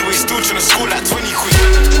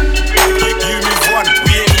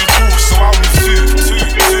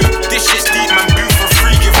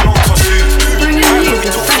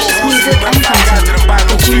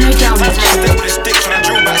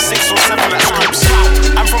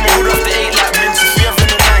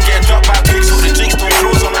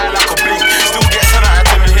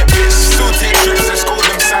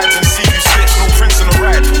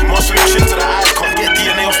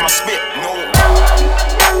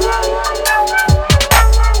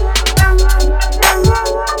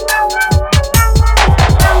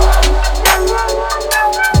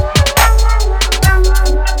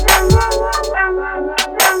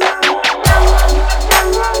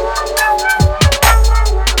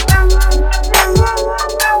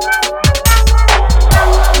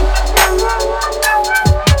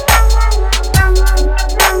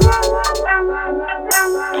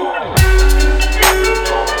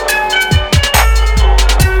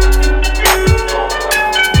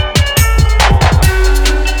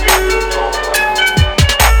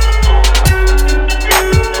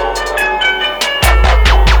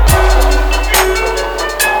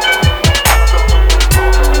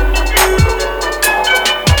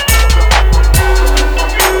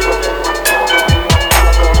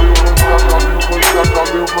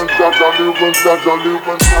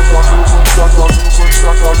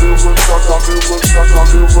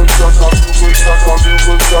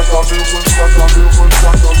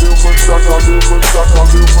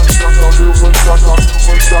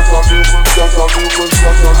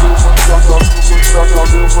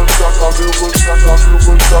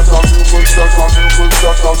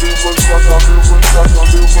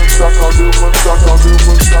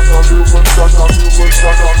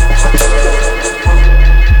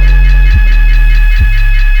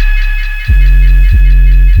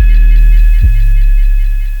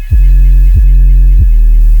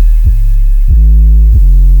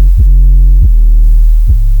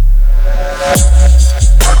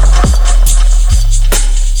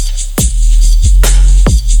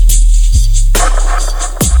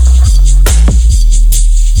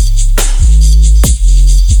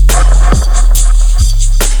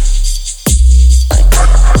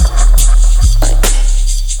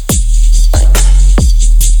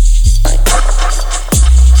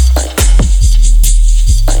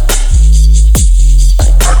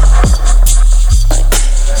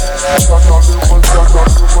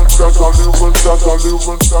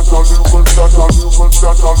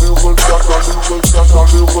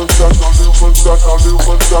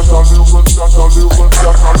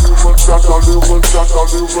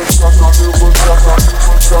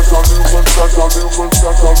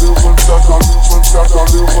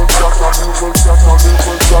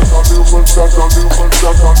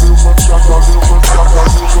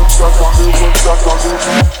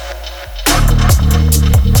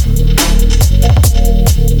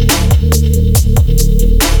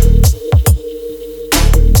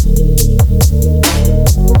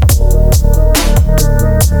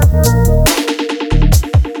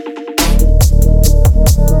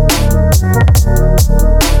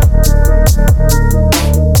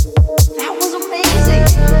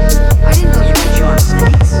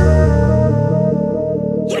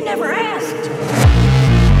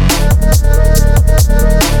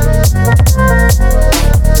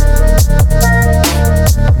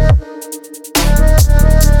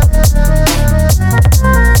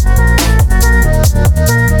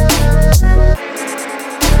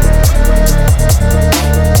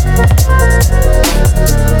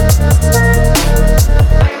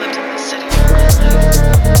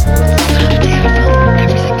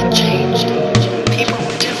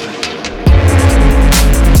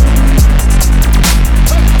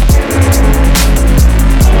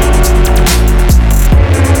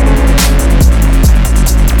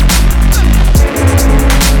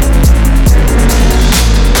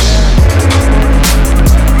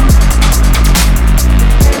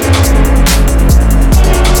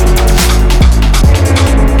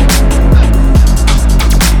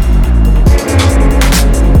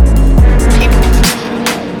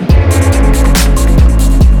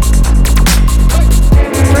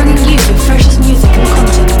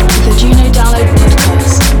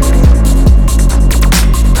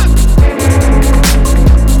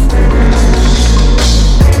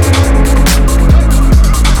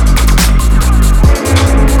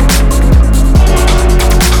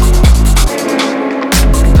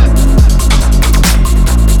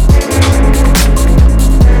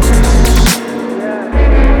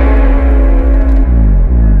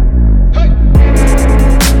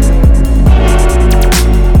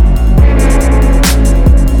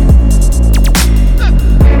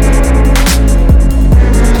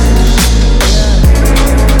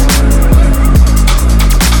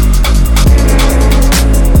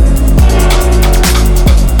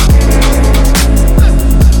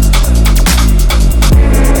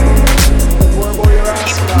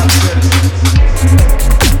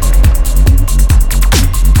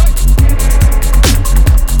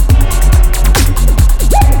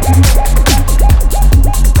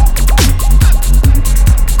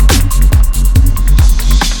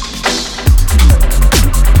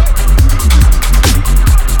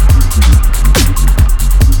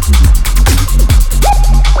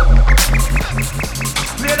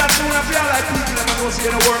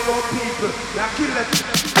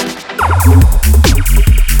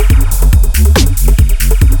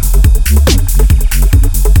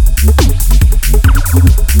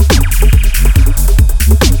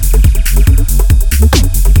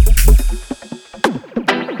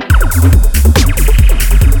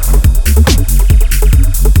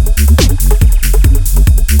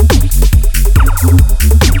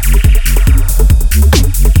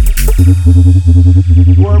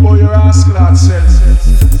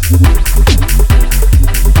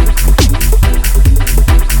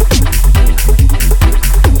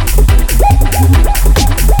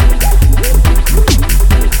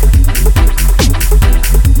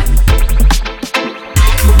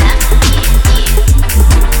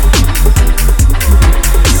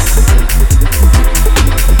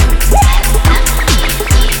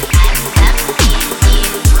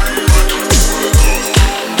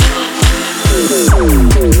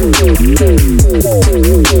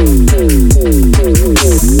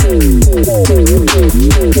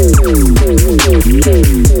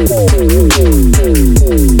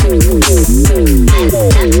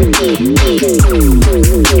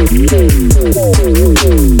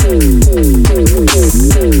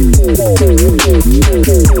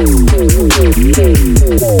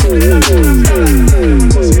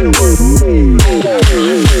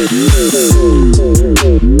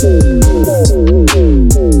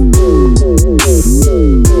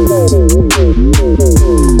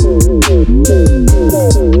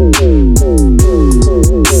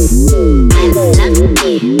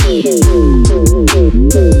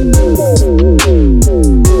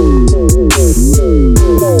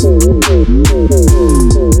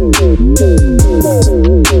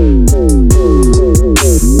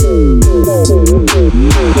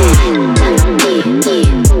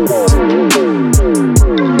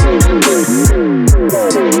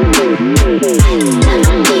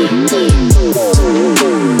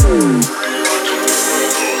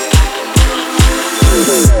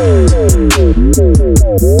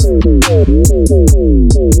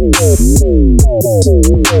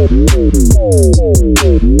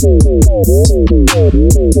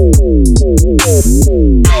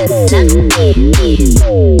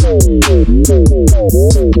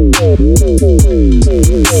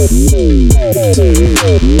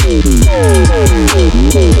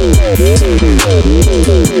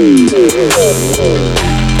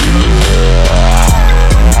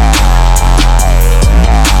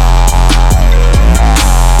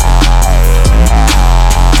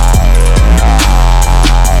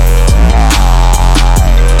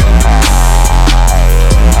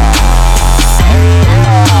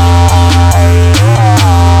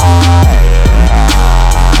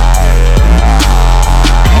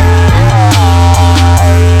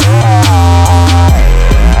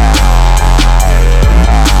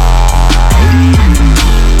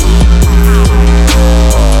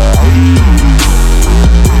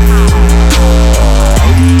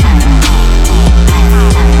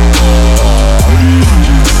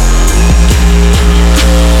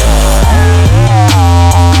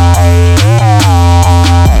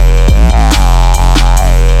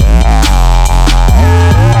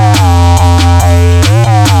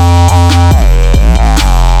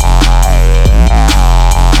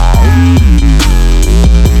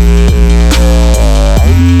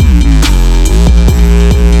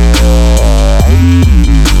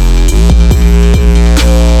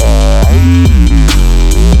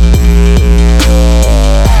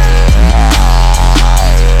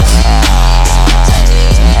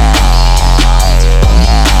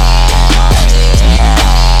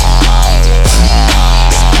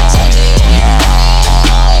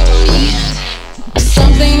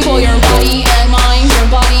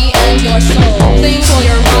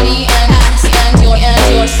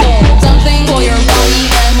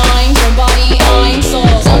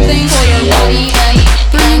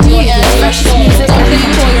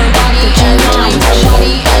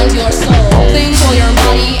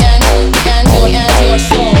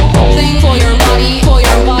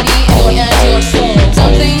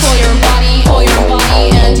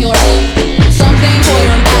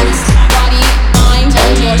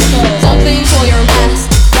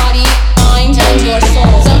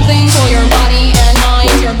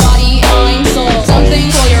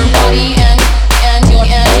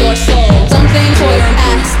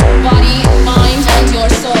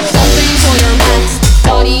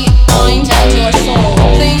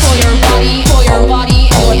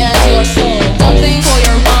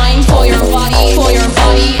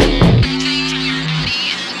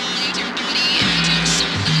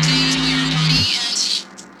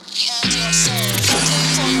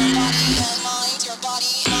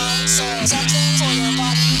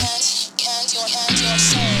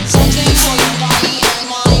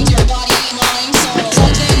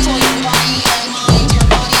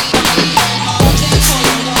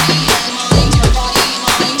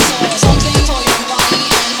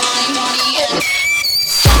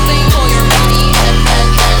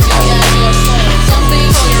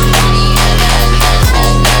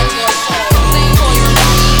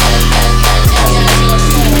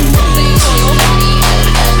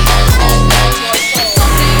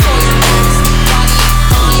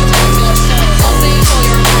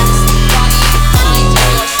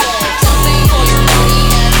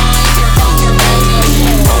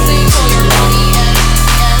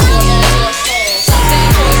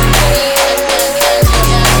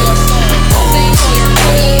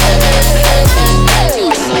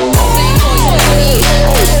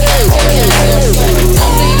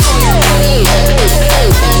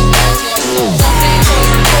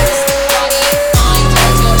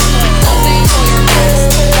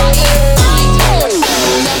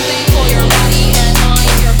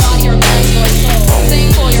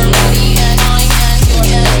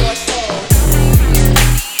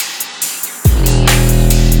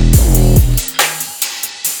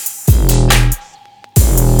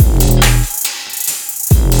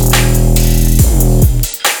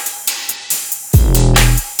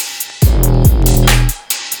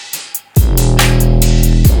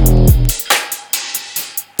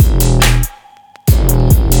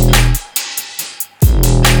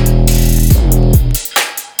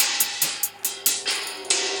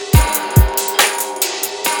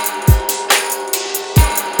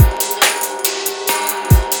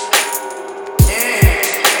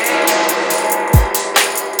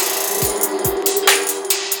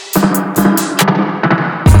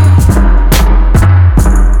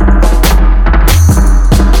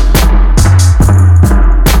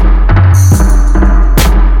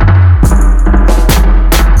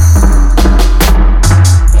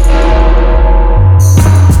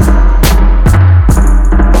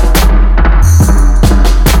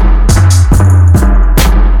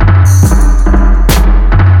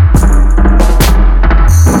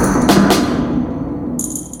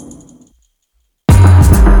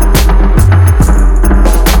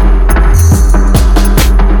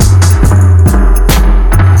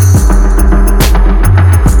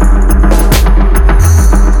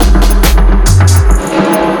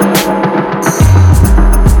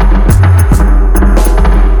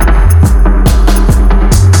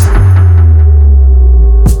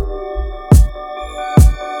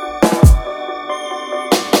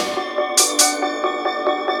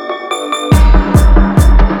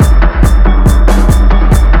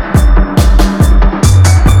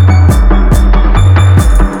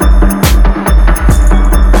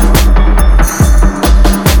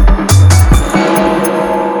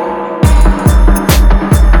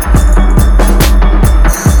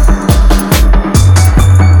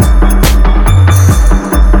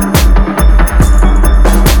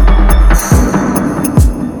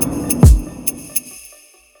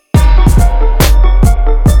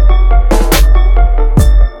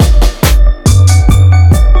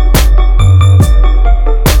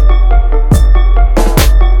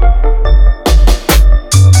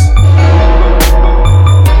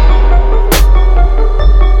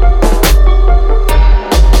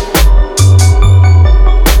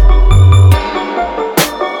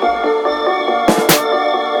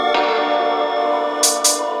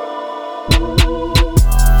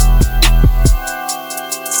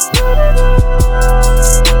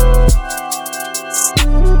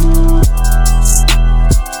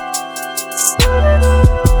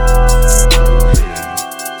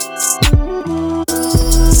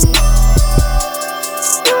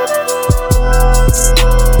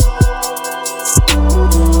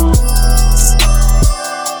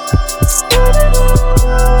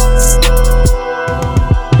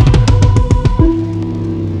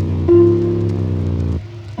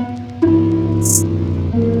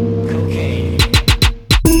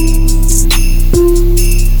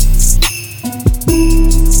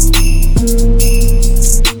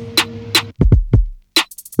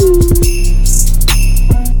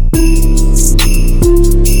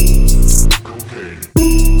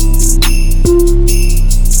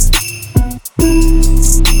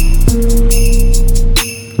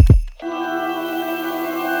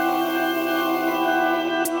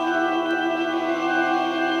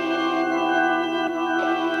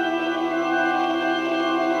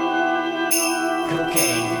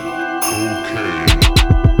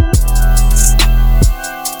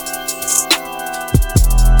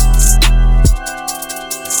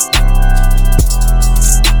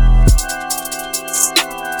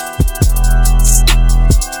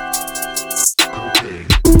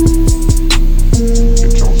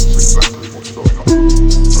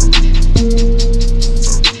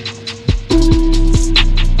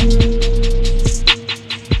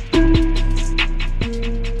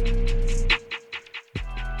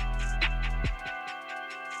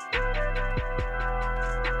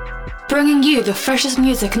 Bringing you the freshest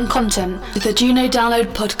music and content with the Juno Download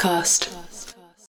podcast.